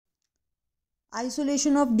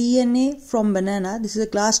Isolation of DNA from banana. This is a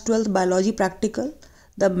class 12th biology practical.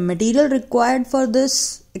 The material required for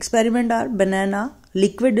this experiment are banana,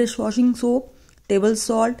 liquid dishwashing soap, table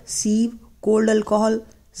salt, sieve, cold alcohol,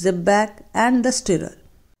 zip bag and the stirrer.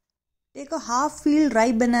 Take a half-peeled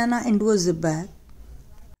ripe banana into a zip bag.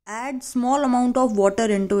 Add small amount of water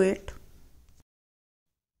into it.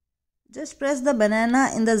 Just press the banana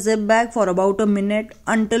in the zip bag for about a minute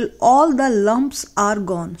until all the lumps are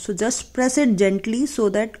gone. So just press it gently so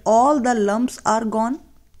that all the lumps are gone.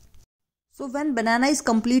 So when banana is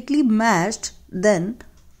completely mashed, then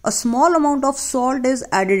a small amount of salt is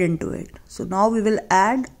added into it. So now we will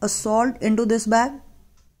add a salt into this bag.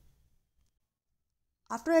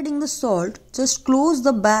 After adding the salt, just close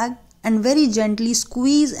the bag and very gently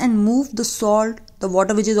squeeze and move the salt, the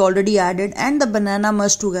water which is already added and the banana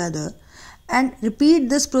mush together, and repeat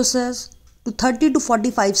this process to 30 to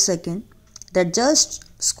 45 seconds. That just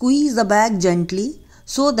squeeze the bag gently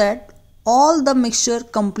so that all the mixture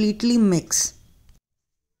completely mix.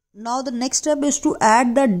 Now the next step is to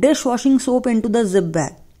add the dishwashing soap into the zip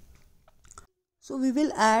bag. So we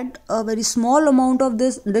will add a very small amount of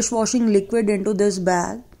this dishwashing liquid into this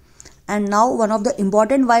bag. And now one of the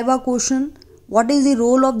important viva question, what is the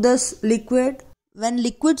role of this liquid? When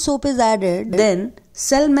liquid soap is added, then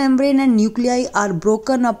cell membrane and nuclei are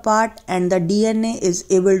broken apart and the DNA is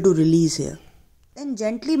able to release here. Then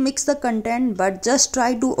gently mix the content, but just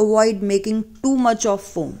try to avoid making too much of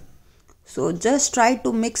foam. So just try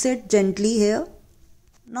to mix it gently here.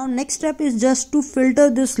 Now next step is just to filter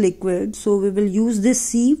this liquid. So we will use this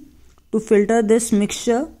sieve to filter this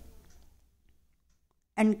mixture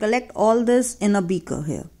and collect all this in a beaker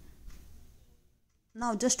here.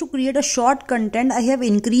 Now just to create a short content, I have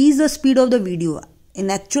increased the speed of the video. In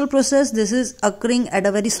actual process, this is occurring at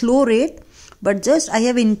a very slow rate, but just I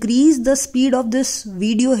have increased the speed of this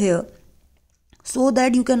video here so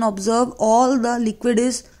that you can observe all the liquid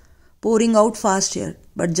is pouring out fast here.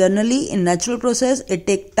 But generally in natural process, it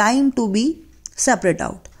takes time to be separate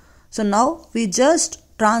out. So now we just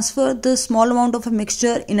transfer the small amount of a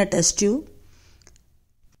mixture in a test tube.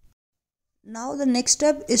 Now the next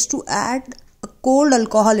step is to add a cold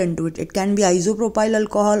alcohol into it. It can be isopropyl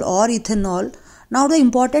alcohol or ethanol. Now the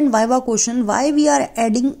important viva question, why we are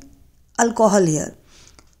adding alcohol here?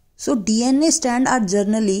 So DNA strands are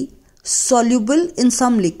generally soluble in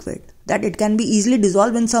some liquid, that it can be easily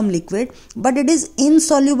dissolved in some liquid, but it is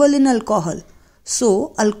insoluble in alcohol.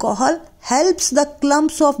 So alcohol helps the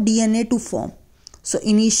clumps of DNA to form. So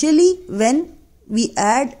initially when we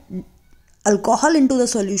add alcohol into the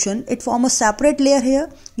solution, it forms a separate layer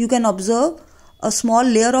here. You can observe a small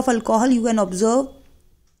layer of alcohol you can observe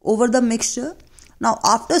over the mixture. Now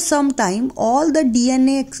after some time, all the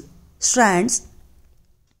DNA strands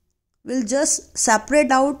will just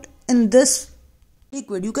separate out in this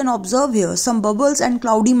liquid. You can observe here some bubbles and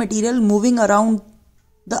cloudy material moving around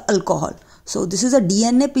the alcohol. So this is a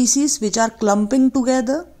DNA pieces which are clumping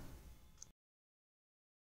together.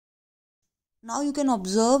 Now you can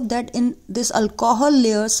observe that in this alcohol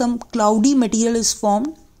layer some cloudy material is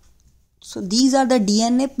formed. So these are the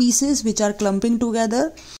DNA pieces which are clumping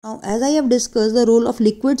together. Now as I have discussed the role of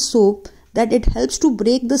liquid soap, that it helps to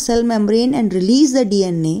break the cell membrane and release the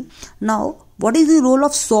DNA. Now what is the role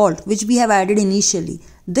of salt which we have added initially?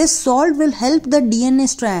 This salt will help the DNA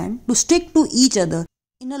strand to stick to each other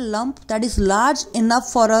in a lump that is large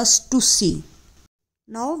enough for us to see.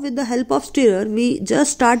 Now with the help of stirrer, we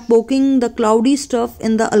just start poking the cloudy stuff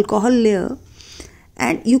in the alcohol layer.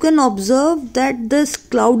 And you can observe that this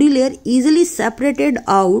cloudy layer easily separated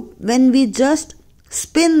out when we just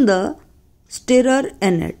spin the stirrer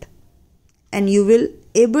in it. And you will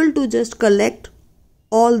able to just collect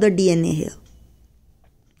all the DNA here.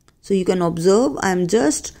 So you can observe I am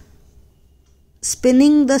just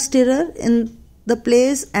spinning the stirrer in the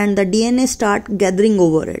place and the DNA start gathering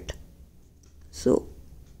over it. So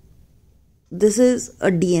this is a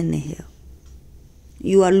DNA here.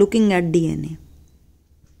 You are looking at DNA.